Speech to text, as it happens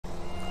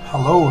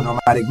Hello,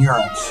 nomadic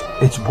neurons.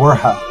 It's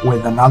Borja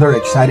with another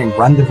exciting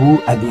rendezvous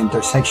at the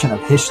intersection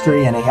of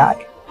history and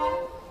AI.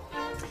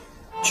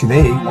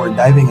 Today, we're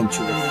diving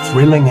into the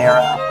thrilling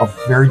era of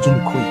Virgin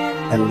Queen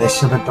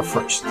Elizabeth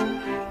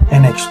I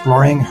and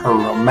exploring her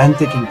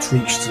romantic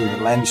intrigues through the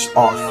lens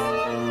of,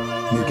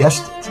 you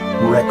guessed it,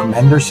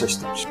 recommender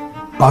systems.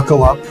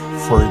 Buckle up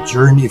for a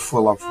journey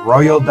full of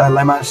royal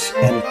dilemmas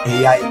and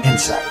AI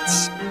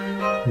insights.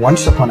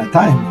 Once upon a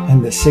time,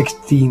 in the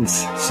 16th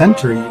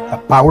century,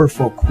 a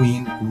powerful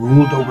queen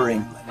ruled over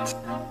England.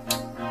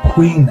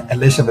 Queen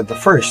Elizabeth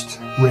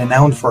I,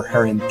 renowned for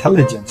her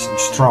intelligence and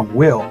strong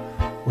will,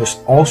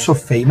 was also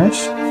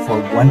famous for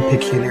one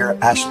peculiar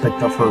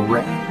aspect of her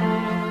reign,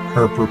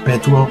 her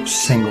perpetual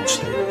single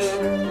status.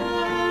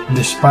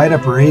 Despite a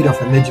parade of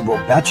eligible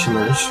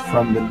bachelors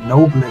from the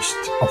noblest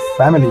of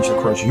families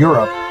across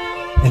Europe,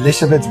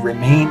 Elizabeth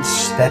remained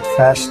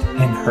steadfast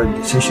in her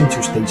decision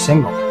to stay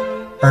single,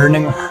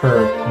 earning her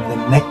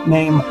the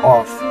nickname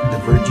of the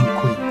Virgin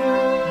Queen.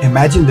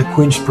 Imagine the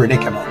Queen's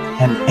predicament,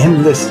 an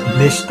endless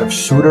list of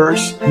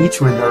suitors,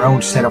 each with their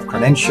own set of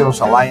credentials,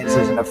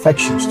 alliances, and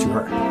affections to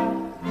her.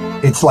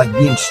 It's like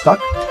being stuck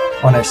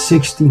on a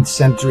 16th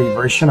century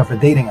version of a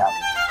dating app,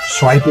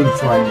 swiping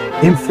through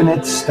an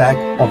infinite stack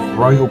of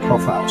royal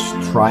profiles,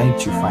 trying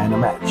to find a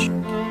match.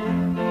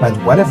 But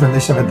what if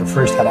Elizabeth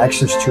I had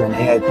access to an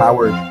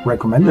AI-powered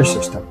recommender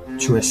system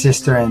to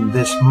assist her in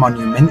this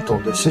monumental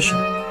decision?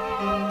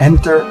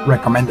 Enter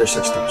recommender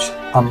systems,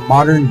 a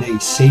modern-day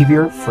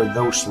savior for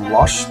those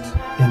lost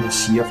in a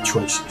sea of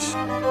choices.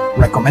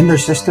 Recommender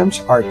systems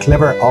are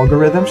clever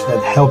algorithms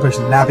that help us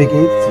navigate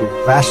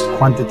through vast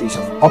quantities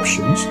of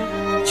options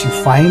to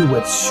find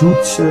what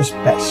suits us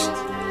best.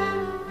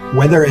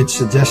 Whether it's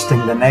suggesting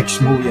the next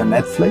movie on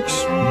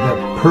Netflix,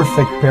 the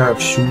perfect pair of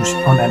shoes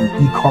on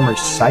an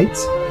e-commerce site,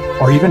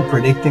 or even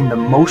predicting the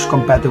most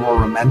compatible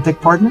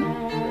romantic partner,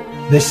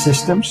 these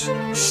systems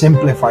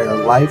simplify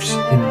our lives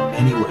in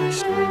many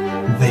ways.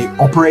 They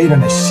operate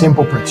on a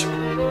simple principle,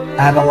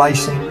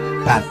 analyzing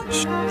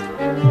patterns.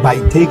 By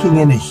taking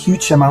in a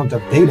huge amount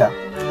of data,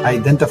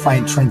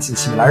 identifying trends and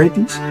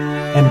similarities,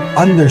 and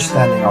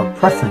understanding our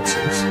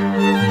preferences,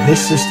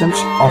 these systems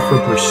offer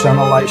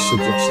personalized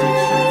suggestions.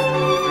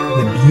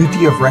 The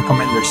beauty of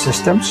recommender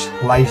systems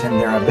lies in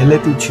their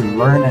ability to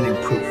learn and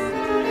improve.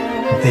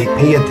 They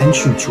pay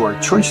attention to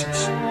our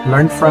choices,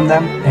 learn from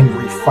them, and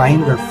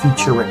refine their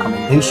feature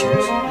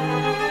recommendations,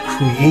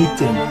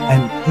 creating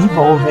an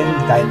evolving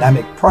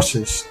dynamic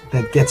process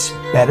that gets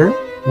better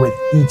with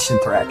each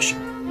interaction.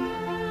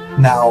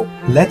 Now,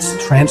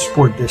 let's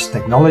transport this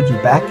technology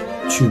back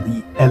to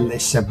the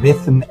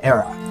Elizabethan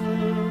era.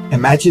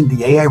 Imagine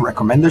the AI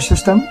recommender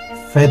system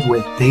fed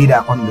with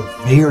data on the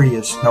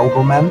various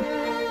noblemen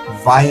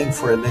vying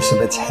for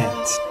Elizabeth's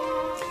hand.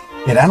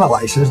 It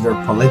analyzes their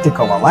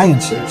political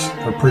alliances,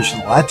 their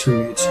personal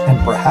attributes, and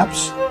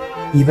perhaps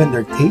even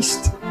their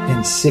taste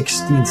in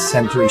 16th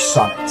century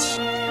sonnets.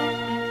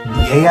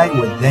 The AI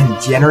would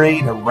then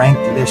generate a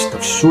ranked list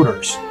of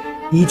suitors,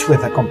 each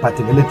with a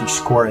compatibility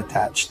score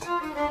attached.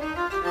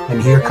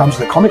 And here comes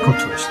the comical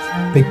twist.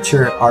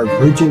 Picture our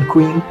Virgin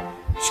Queen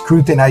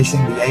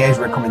scrutinizing the AI's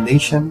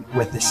recommendation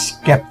with a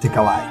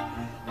skeptical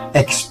eye,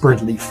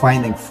 expertly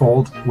finding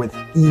fault with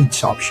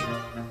each option.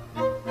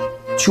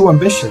 Too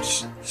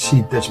ambitious,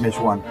 she'd dismiss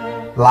one.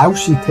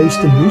 Lousy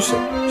taste in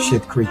music,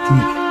 she'd critique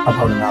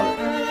about another.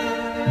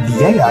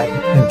 The AI,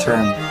 in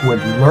turn, would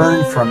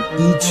learn from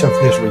each of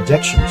these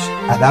rejections,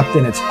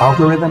 adapting its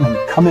algorithm and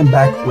coming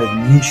back with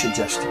new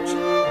suggestions,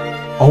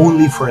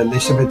 only for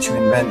Elizabeth to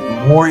invent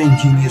more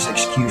ingenious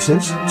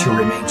excuses to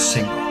remain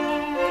single.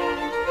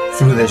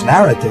 Through this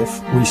narrative,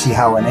 we see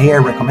how an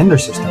AI recommender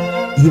system,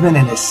 even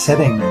in a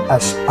setting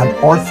as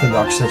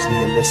unorthodox as the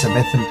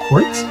Elizabethan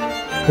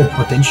court, could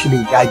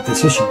potentially guide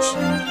decisions,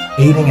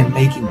 aiding in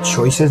making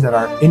choices that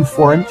are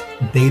informed,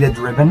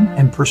 data-driven,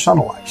 and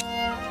personalized.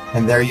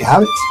 And there you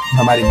have it,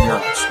 nomadic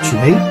neurons.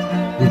 Today,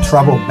 we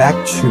travel back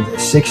to the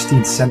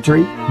 16th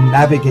century,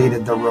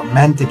 navigated the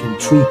romantic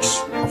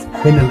intrigues of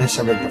Queen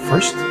Elizabeth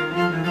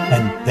I,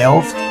 and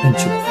delved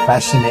into the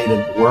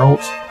fascinating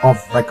world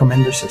of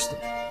recommender systems.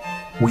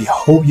 We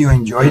hope you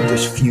enjoyed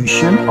this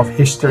fusion of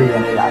history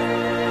and AI,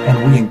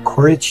 and we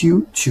encourage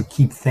you to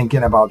keep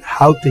thinking about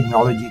how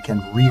technology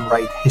can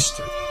rewrite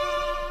history.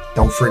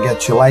 Don't forget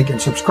to like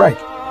and subscribe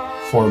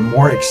for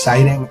more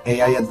exciting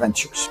AI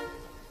adventures.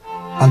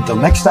 Until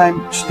next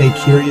time, stay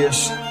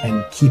curious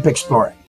and keep exploring.